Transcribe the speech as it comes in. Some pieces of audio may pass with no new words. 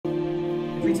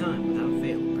Every time, without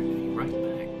fail, bring me right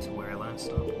back to where I last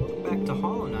stopped. Welcome back to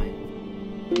Hollow Knight,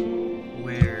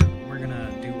 where we're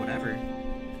gonna do whatever,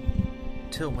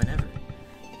 till whenever.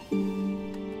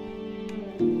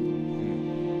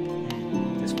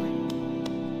 This way.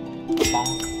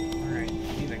 Bonk. Alright,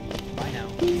 leaving. Bye now.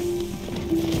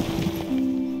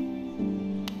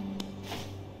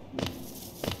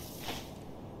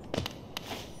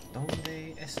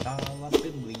 ¿Dónde está la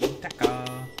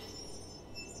biblioteca?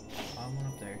 I went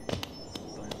up there,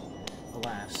 but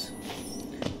alas,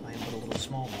 I am but a little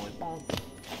small boy. Bonk.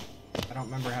 I don't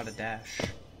remember how to dash.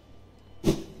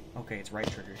 Okay, it's right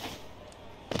trigger.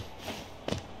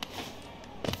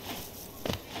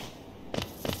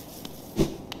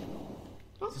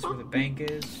 Is this where the bank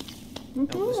is? No,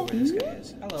 this is where this guy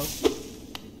is. Hello.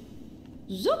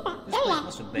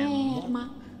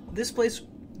 This place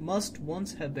must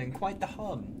once have been quite the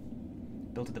hub.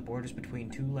 Built at the borders between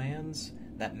two lands,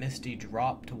 that misty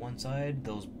drop to one side,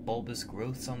 those bulbous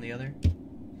growths on the other.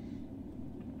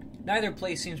 Neither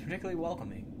place seems particularly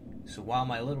welcoming, so while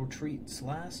my little treats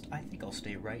last, I think I'll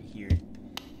stay right here.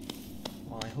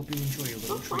 Well, I hope you enjoy your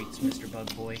little treats, Mr.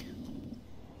 Bug Boy.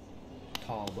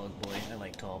 Tall Bug Boy. I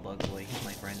like Tall Bug Boy. He's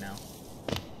my friend now.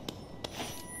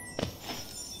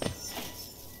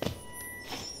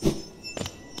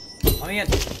 Oh, yeah.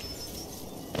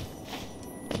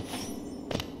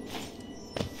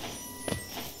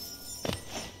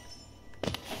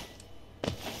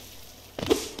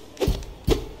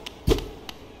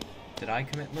 Did I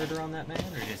commit murder on that man,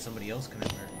 or did somebody else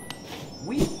commit murder?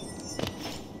 We.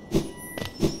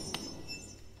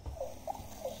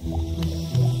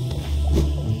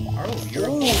 Oh, you're a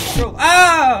pro.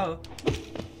 Ah!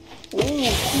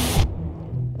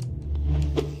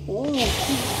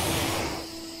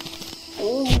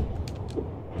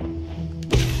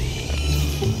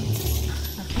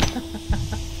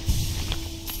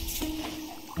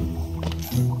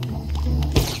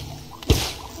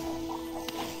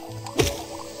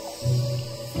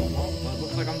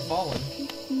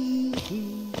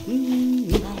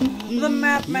 The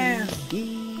map man!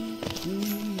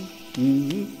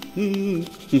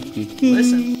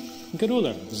 Listen.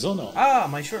 Ah,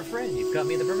 my short friend, you've got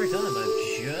me at the perfect time.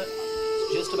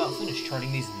 I've just about finished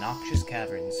charting these noxious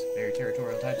caverns. Very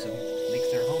territorial types have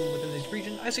makes their home within this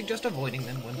region. I suggest avoiding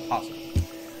them when possible.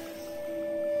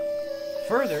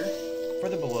 Further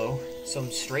below, some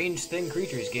strange thin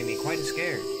creatures gave me quite a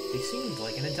scare. They seemed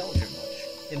like an intelligent bunch.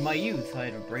 In my youth, I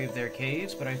had braved their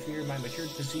caves, but I feared my matured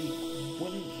physique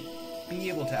wouldn't be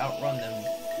able to outrun them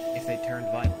if they turned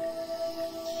violent.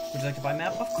 Would you like to buy a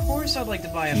map? Of course I'd like to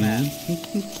buy a map.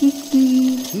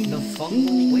 The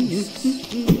fungal wastes.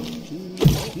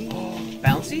 Oh,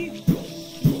 bouncy?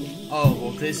 Oh,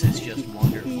 well, this is just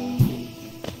wonderful.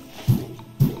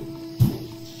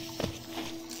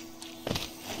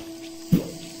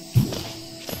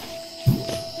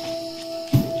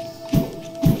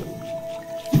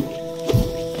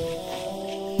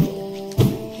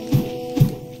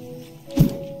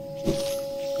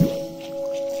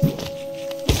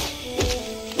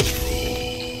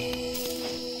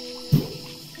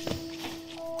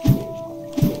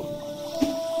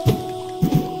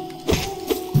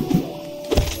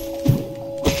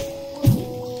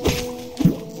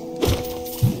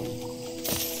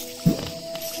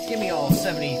 Give me all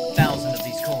 70,000 of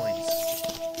these coins.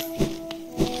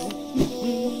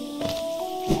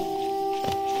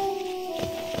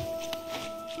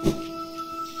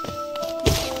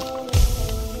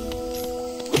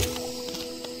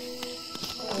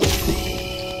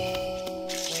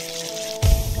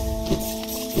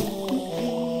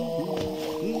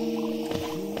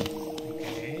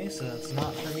 Okay, so that's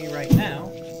not for me right now.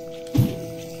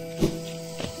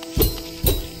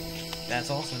 That's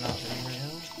also not for me right now.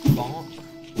 Bonk.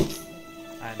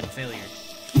 I'm a failure.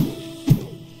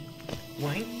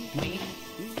 Wink, wink,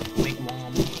 wink,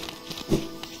 womp.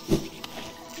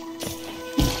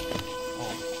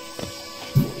 Oh.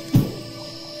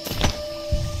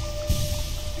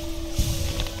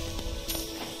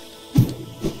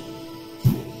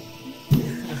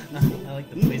 I like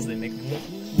the noise they make.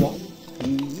 Womp.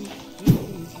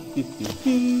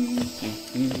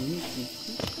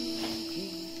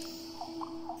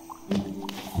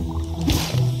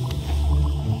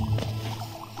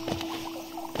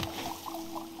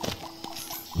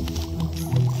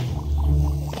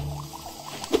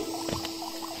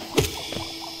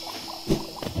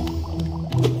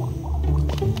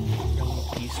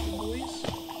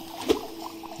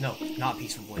 No, not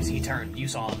peaceful boys. He turned. You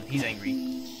saw him. He's angry.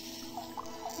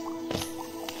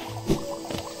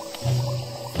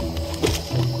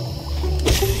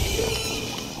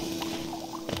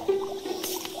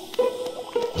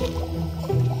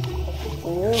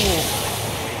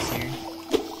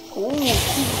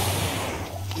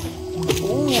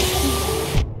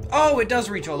 it does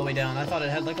reach all the way down. I thought it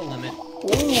had like a limit.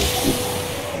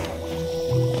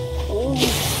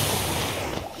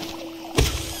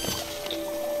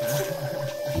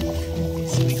 You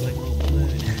squeak like a little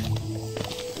balloon.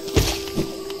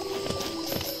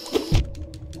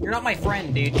 You're not my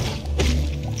friend, dude.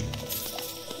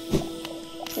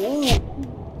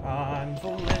 I'm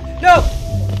foolish. No!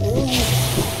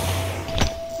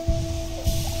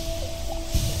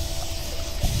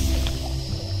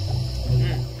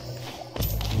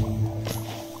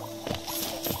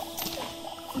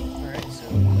 Alright, so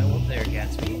no up there,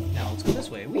 Gatsby. Now let's go this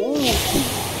way. Whee!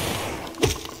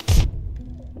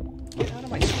 Get out of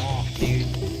my swamp, dude.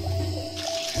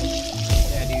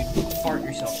 Yeah, dude. Fart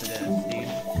yourself to death, dude.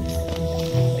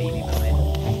 Baby mine.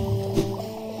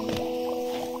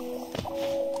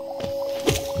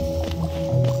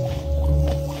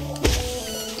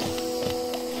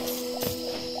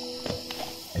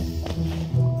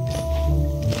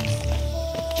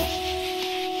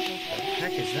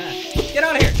 Get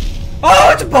out of here!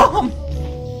 Oh, it's a bomb!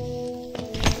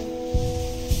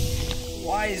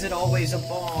 Why is it always a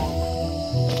bomb?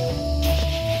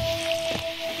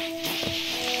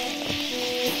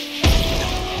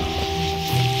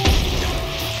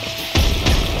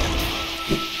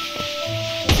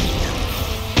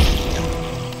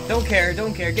 Don't care,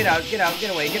 don't care. Get out, get out,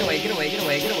 get away, get away, get away, get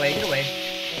away, get away, get away.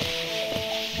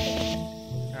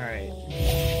 Alright.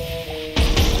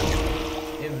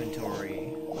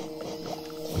 Inventory.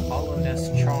 Hollow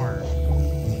Nest Charm.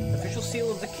 Official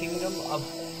seal of the Kingdom of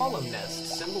Hollow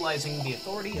Nest, symbolizing the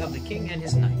authority of the king and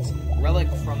his knights. Relic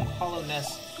from Hollow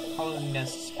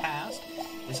Nest's past.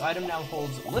 This item now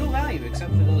holds little value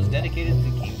except for those dedicated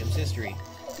to the kingdom's history.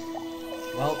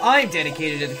 Well, I'm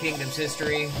dedicated to the kingdom's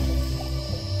history.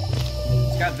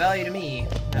 It's got value to me.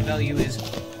 That value is,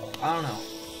 I don't know,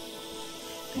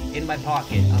 in my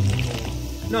pocket.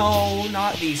 No,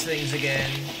 not these things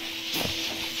again.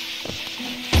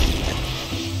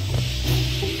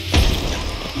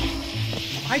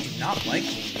 I do not like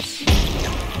these.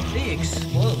 They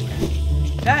explode.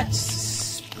 That's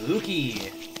spooky.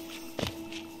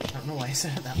 I don't know why I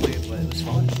said it that way, but it was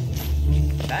fun.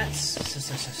 That's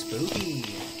spooky.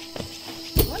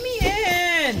 Let me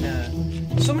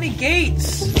in! So many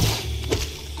gates!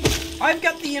 I've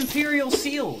got the Imperial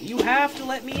Seal. You have to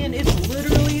let me in. It's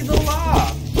literally the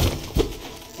law.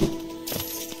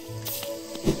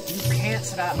 You can't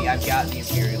stop me. I've got the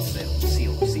Imperial Seal.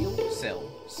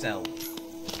 Cell.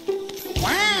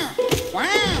 Wow!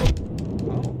 Wow!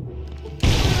 Oh.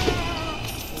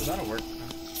 Oh, that'll work.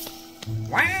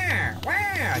 Wow!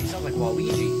 Wow! You sound like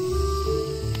Waluigi.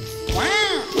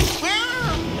 Wow!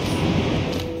 Wow!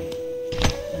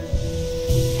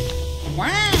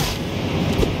 Wow!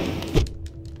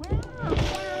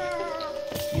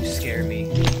 You scare me.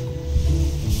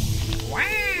 Wow!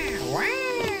 Wow!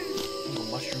 Little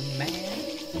mushroom man.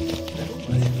 Little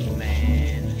mushroom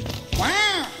man.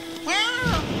 Wow!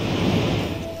 Wow!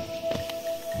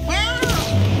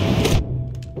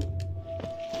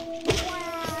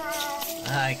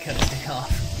 I cut his dick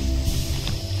off.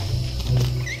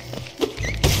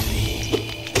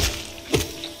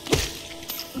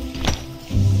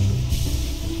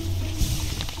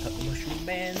 Cut the mushroom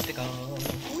man's dick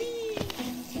off. Whee!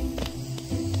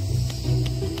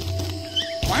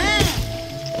 Wow!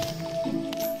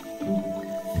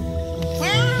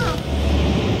 Wow!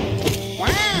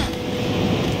 Wow!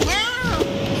 Wow!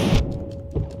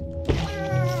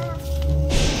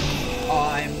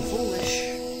 I'm foolish.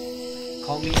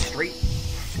 Call me straight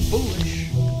foolish.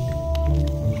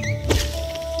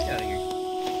 Get out of here.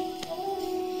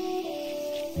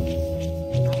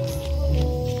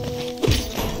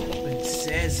 Open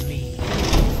sesame.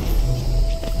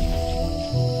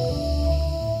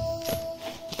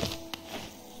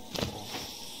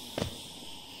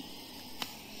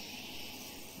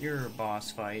 You're a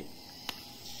boss fight.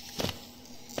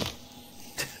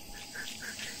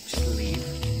 Just leave.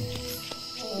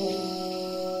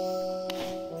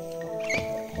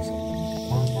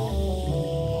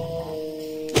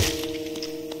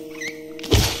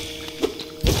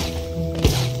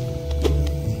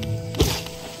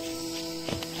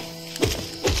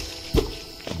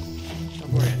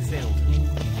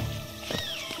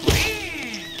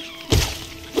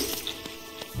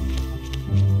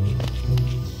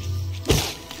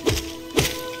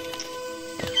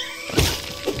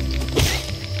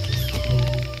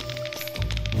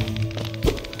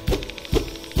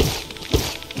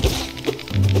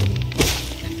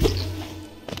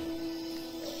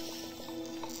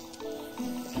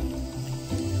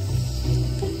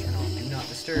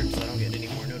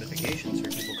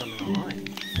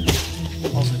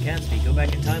 go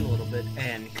back in time a little bit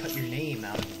and cut your name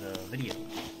out of the video,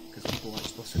 because people aren't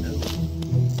supposed to know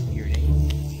your name.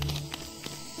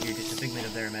 You're just a figment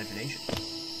of their imagination.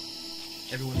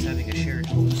 Everyone's having a shared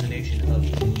hallucination of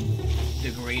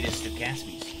the greatest of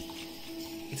Gatsby's.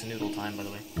 It's a noodle time, by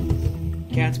the way.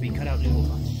 Gatsby, cut out noodle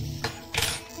time.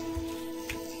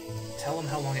 Tell them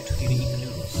how long it took you to eat the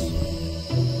noodles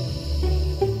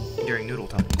during noodle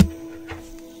time.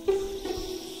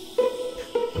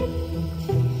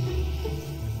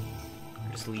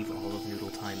 Just leave all of noodle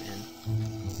time in.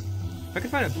 If I could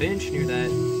find a bench near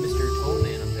that Mr. Tall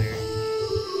Man up there.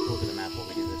 Look at the map while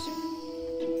we do this.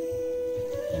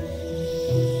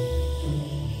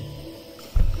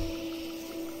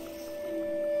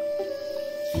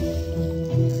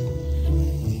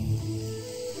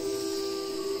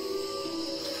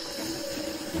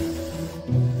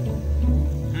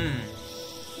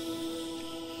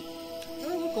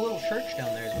 Church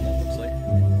down there is what that looks like.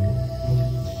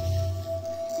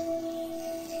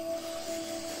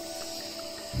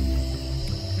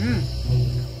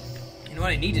 You know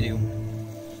what I need to do?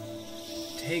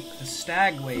 Take the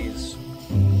stagways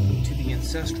to the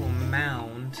ancestral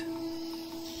mound,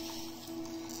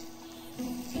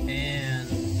 and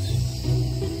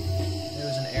there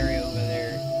was an area over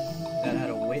there that had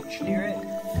a witch near it.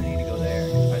 I need to go there.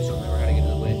 I just don't remember how to get to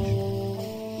the witch.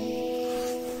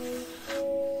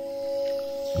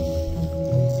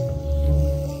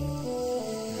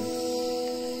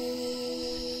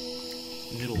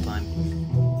 Noodle time.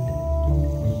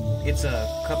 It's a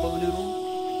cup-o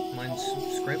noodle. Mine's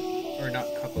script. Or not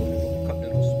cup-o noodle. Cup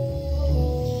noodles.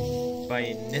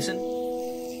 By Nissen.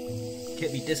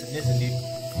 Can't be dissing Nissen, dude.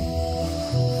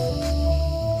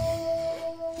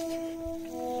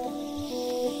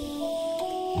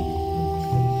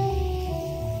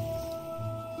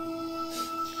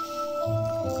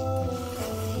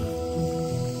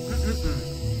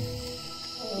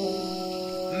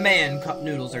 Man, cup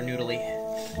noodles are noodly.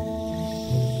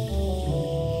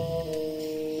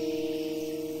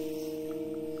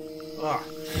 Ugh.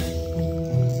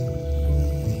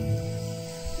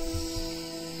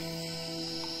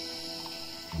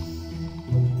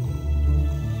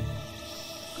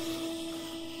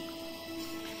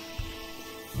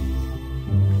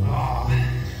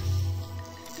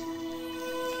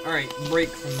 Alright, break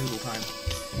from noodle time.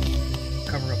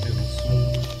 Cover up noodles.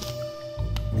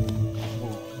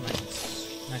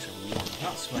 Nice and warm.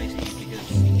 Not spicy, because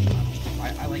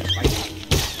I like spicy.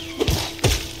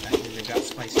 Actually, they've got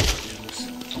spicy noodles.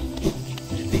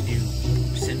 And if they do,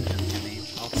 send them to me.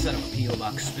 I'll set up a P.O.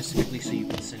 box specifically so you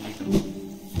can send me them.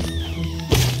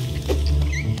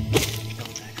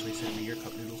 Don't actually send me your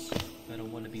cup noodles. I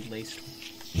don't want to be laced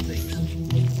with things.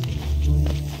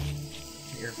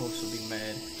 The air hosts will be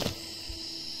mad.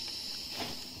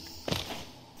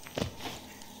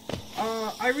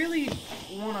 I really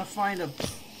want to find a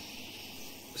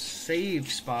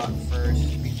save spot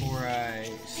first before I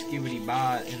skibidi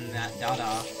bot in that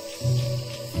dada.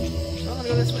 So I'm gonna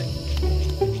go this way.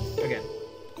 Again.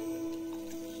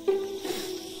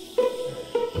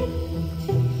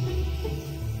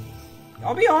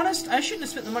 I'll be honest, I shouldn't have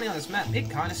spent the money on this map. It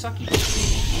kinda sucky.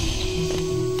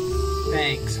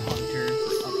 Thanks, Hunter,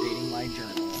 for updating my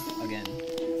journal again.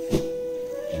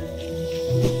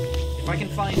 If I can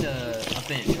find a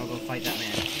bench, I'll go fight that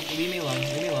man. Leave me alone,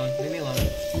 leave me alone, leave me alone.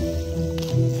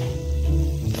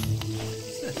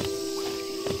 What's this?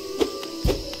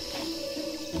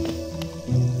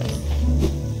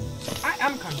 I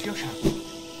am confusion.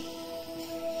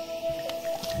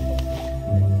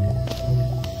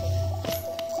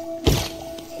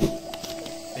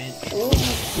 Bench.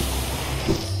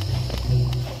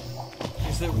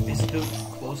 Is the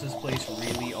closest place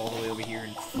really all the way over here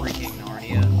in freaking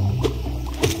Narnia?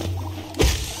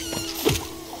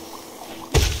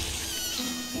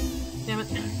 Damn it.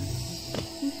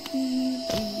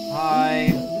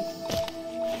 Hi.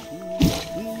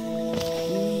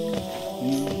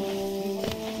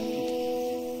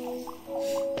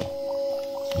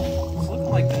 It's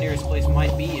looking like the nearest place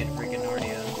might be in freaking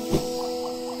Narnia.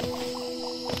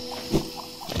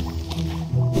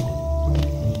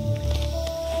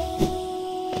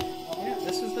 Yeah,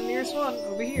 this is the nearest one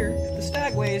over here at the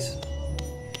Stagways.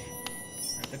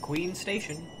 At the Queen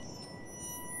Station.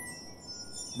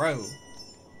 Bro.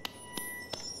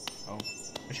 Oh,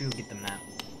 I should go get the map.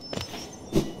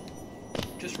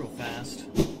 Just real fast.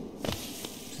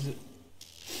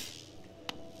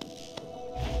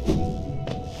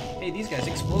 Hey, these guys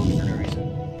explode for no reason.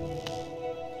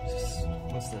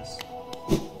 What's this?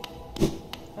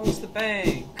 Oh, it's the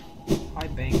bank. Hi,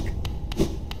 bank.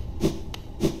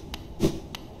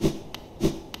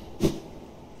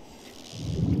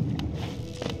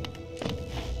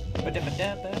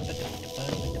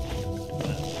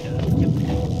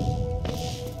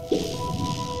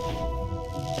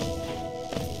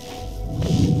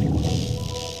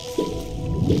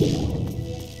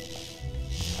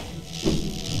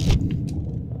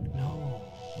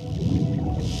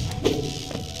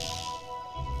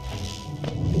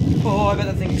 I bet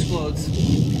that thing explodes.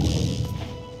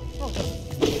 Oh, it doesn't.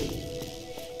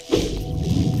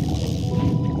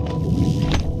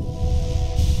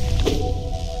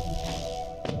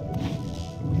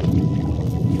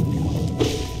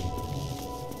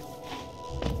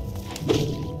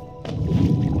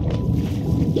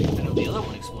 I know the other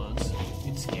one explodes.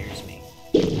 It scares me.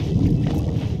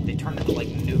 They turn into like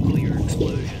nuclear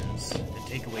explosions and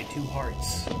take away 2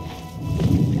 hearts.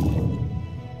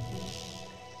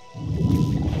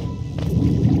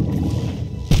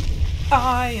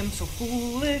 I am so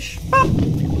foolish. Bop,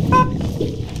 bop.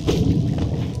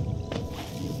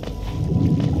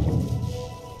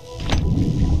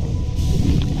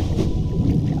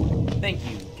 Thank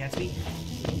you, Gatsby.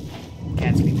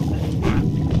 Gatsby moment.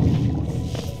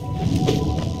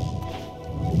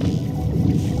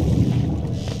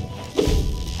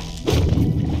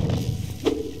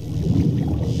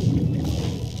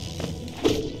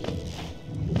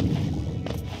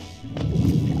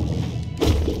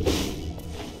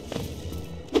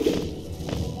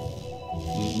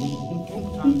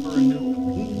 Time for a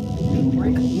new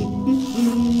break.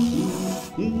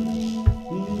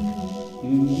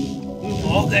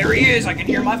 Oh, there he is! I can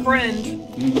hear my friend!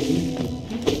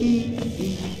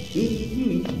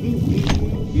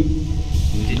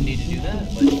 Didn't need to do that,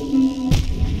 but...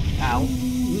 Ow.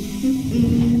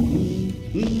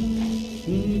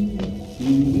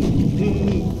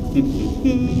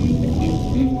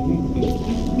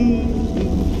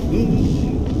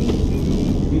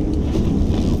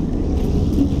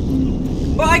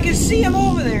 Well, I can see him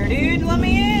over there, dude! Let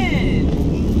me in!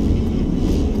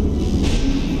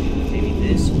 Maybe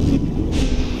this one?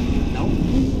 No?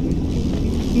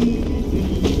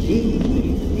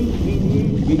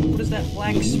 What is that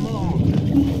black smog?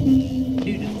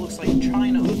 Dude, it looks like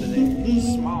China over there.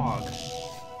 Smog.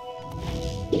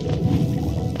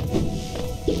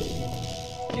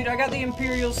 Dude, I got the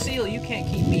Imperial Seal. You can't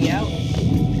keep me out.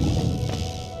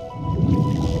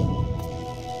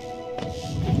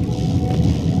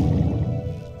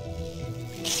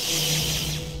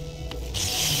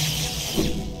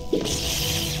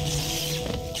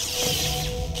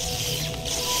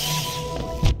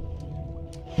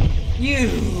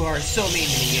 You are so mean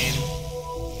to me, game.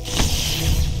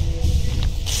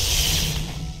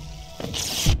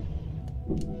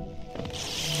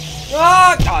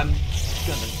 Ah, I'm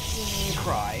gonna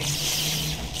cry.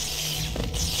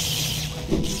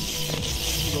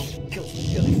 Go kill some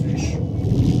jellyfish.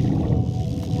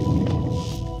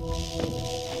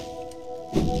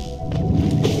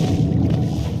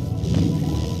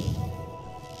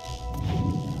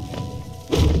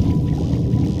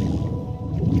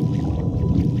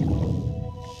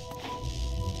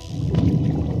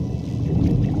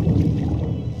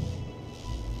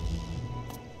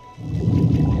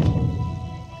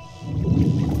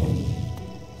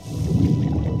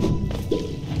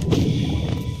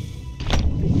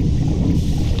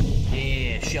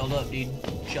 Shelled up, dude.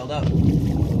 Shelled up.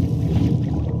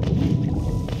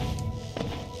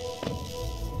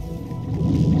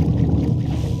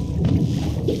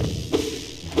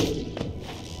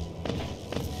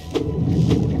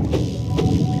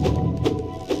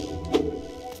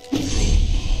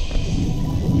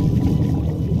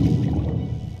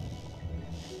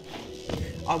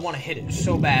 I want to hit it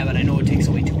so bad, but I know it takes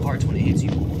away 2 parts when it hits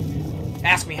you.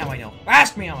 Ask me how I know.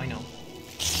 Ask me how I know.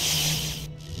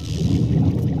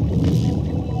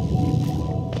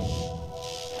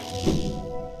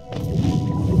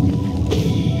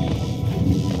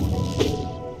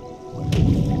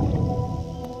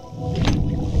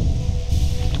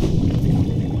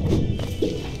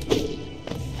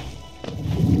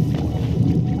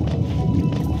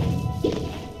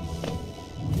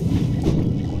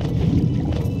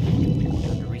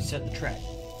 Set the track.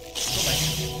 Go back.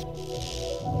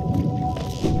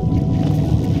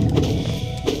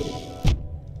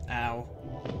 Ow.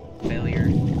 Failure.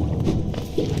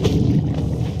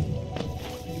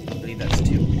 I believe that's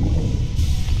 2.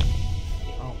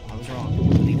 Oh, I was wrong. I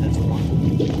believe that's 1.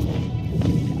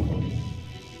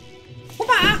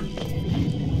 Whoopah!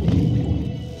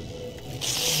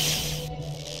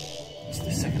 It's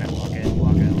the second I walk in,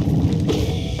 walk out.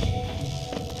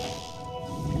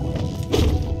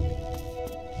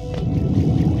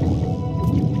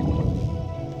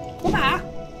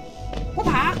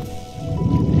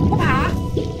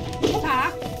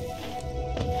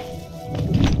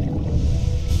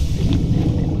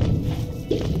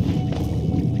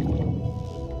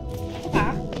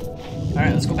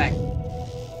 Alright, let's go back.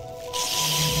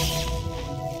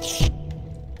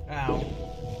 Ow.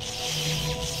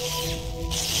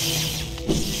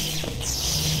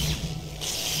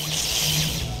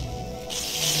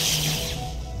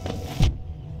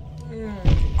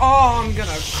 I'm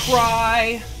gonna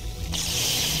cry.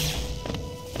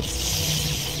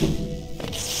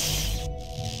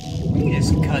 You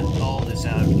just cut all this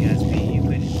out, Gatsby. You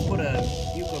could put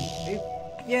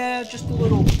yeah, just a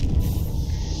little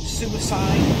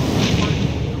suicide.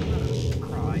 I'm gonna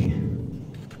cry.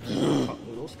 Cup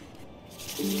noodles.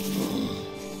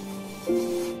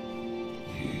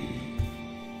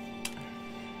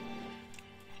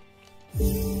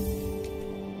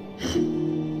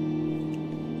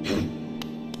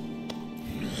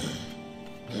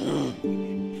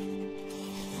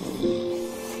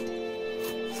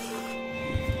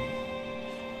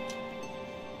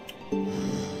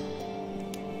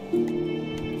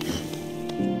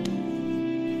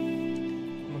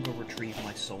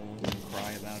 My soul and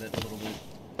cry about it a little bit.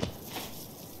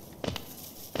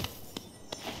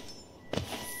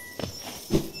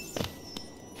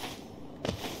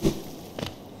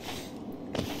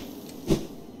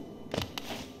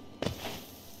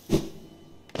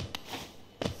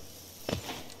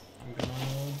 I'm gonna...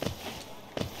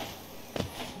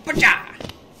 Baja!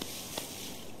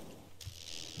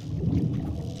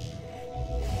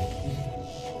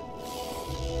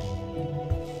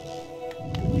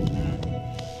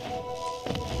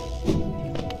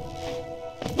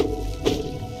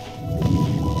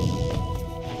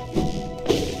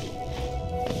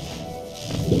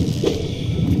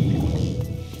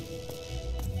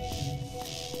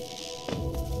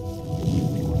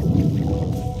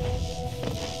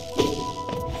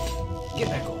 Get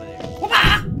back over there.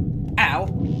 Whoop-ah! Ow!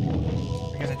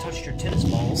 Because I touched your tennis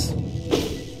balls.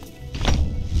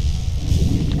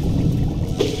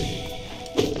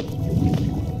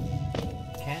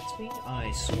 Gatsby,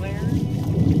 I swear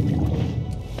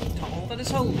to all that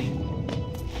is holy,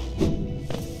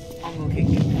 I'm gonna kick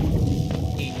you.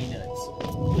 Eat me nuts.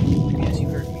 Yes, you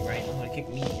heard me, right? I'm gonna kick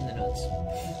me in the nuts.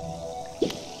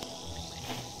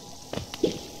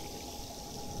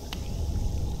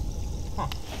 Huh.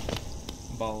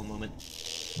 Ball moment.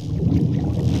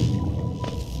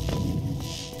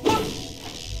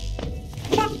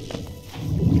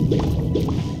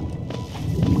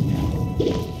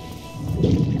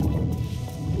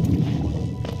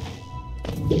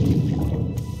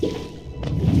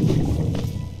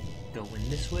 Going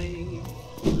this way.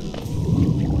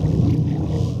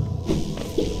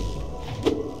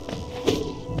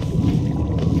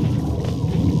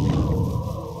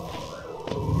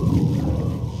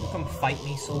 Come fight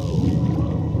me, soul.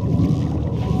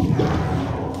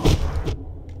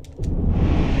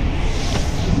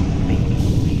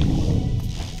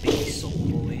 Baby soul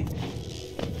boy.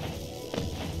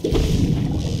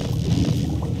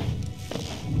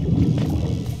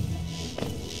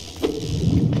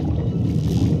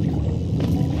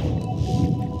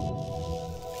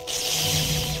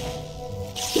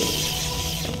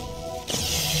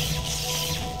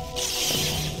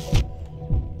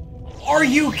 Are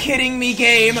you kidding me,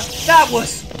 game? That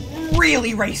was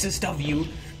really racist of you.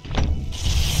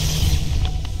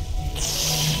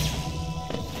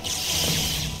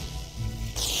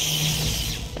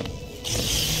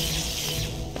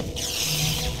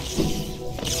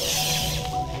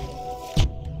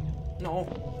 No.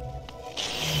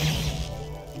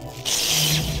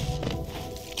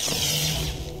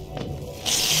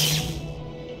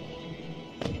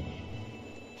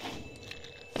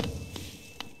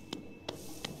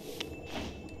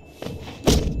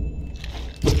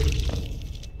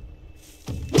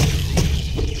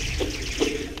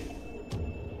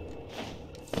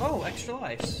 Oh, extra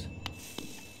lives.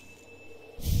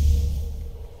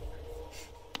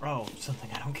 Oh, something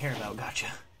I don't care about, gotcha.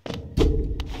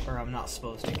 Or I'm not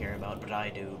supposed to care about, but I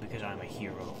do, because I'm a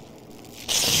hero.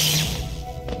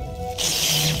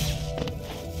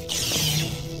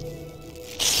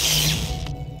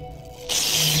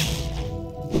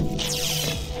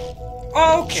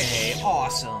 Okay,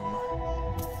 awesome.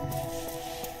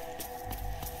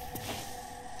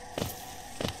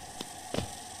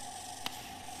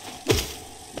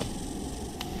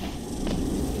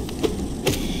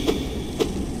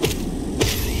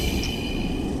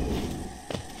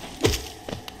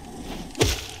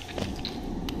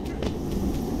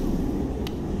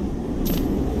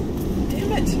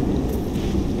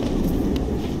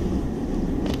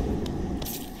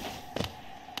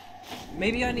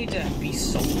 Maybe I need to be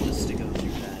soulless to go through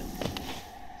that.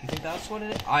 You think that's what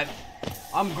it is?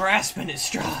 I'm grasping at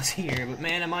straws here, but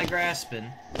man, am I grasping.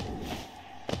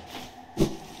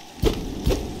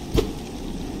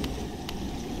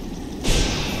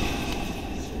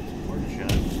 Where's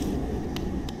shot?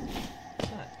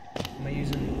 What's that? Am I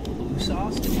using blue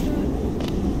sauce to do that?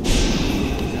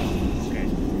 No, okay.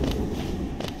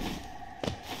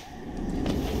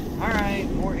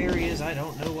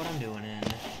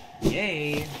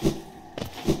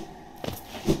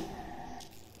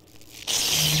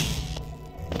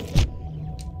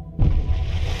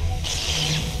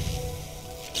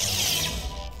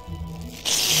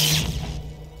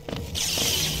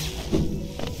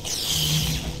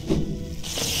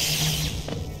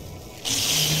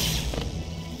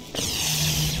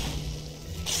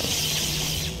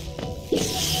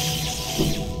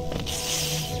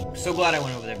 So glad I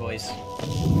went over there, boys. I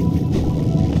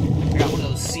got one of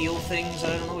those seal things that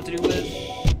I don't know what to do with.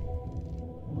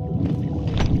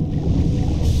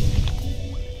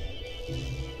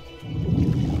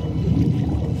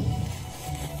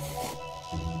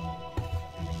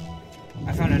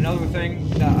 I found another thing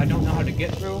that I don't know how to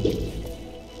get through.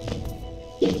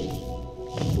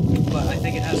 But I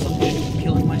think it has something to do with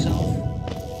killing myself.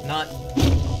 Not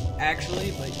actually,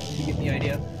 but you get the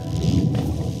idea.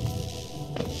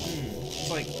 It's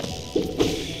like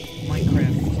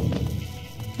Minecraft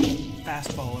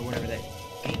Fastfall or whatever that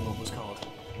game mode was called.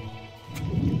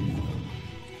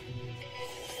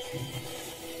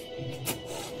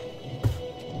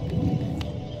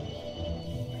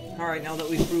 Alright, now that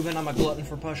we've proven I'm a glutton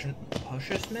for punishment?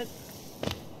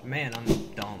 Man, I'm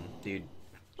dumb, dude.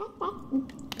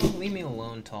 Don't leave me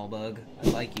alone, tall bug. I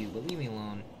like you, but leave me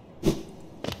alone.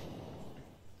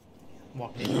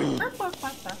 Walk in.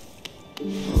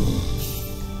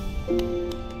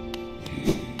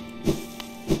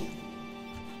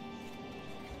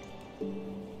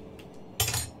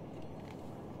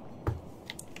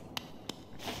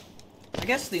 I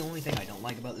guess the only thing I don't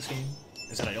like about this game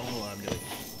is that I don't know what I'm doing.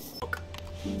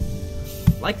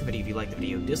 Like the video if you like the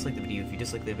video, dislike the video if you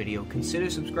dislike the video, consider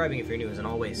subscribing if you're new, as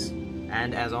always,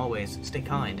 stay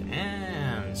kind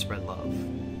and spread love.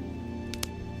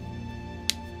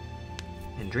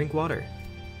 And drink water,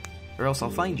 or else I'll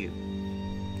find you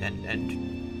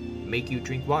and make you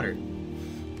drink water.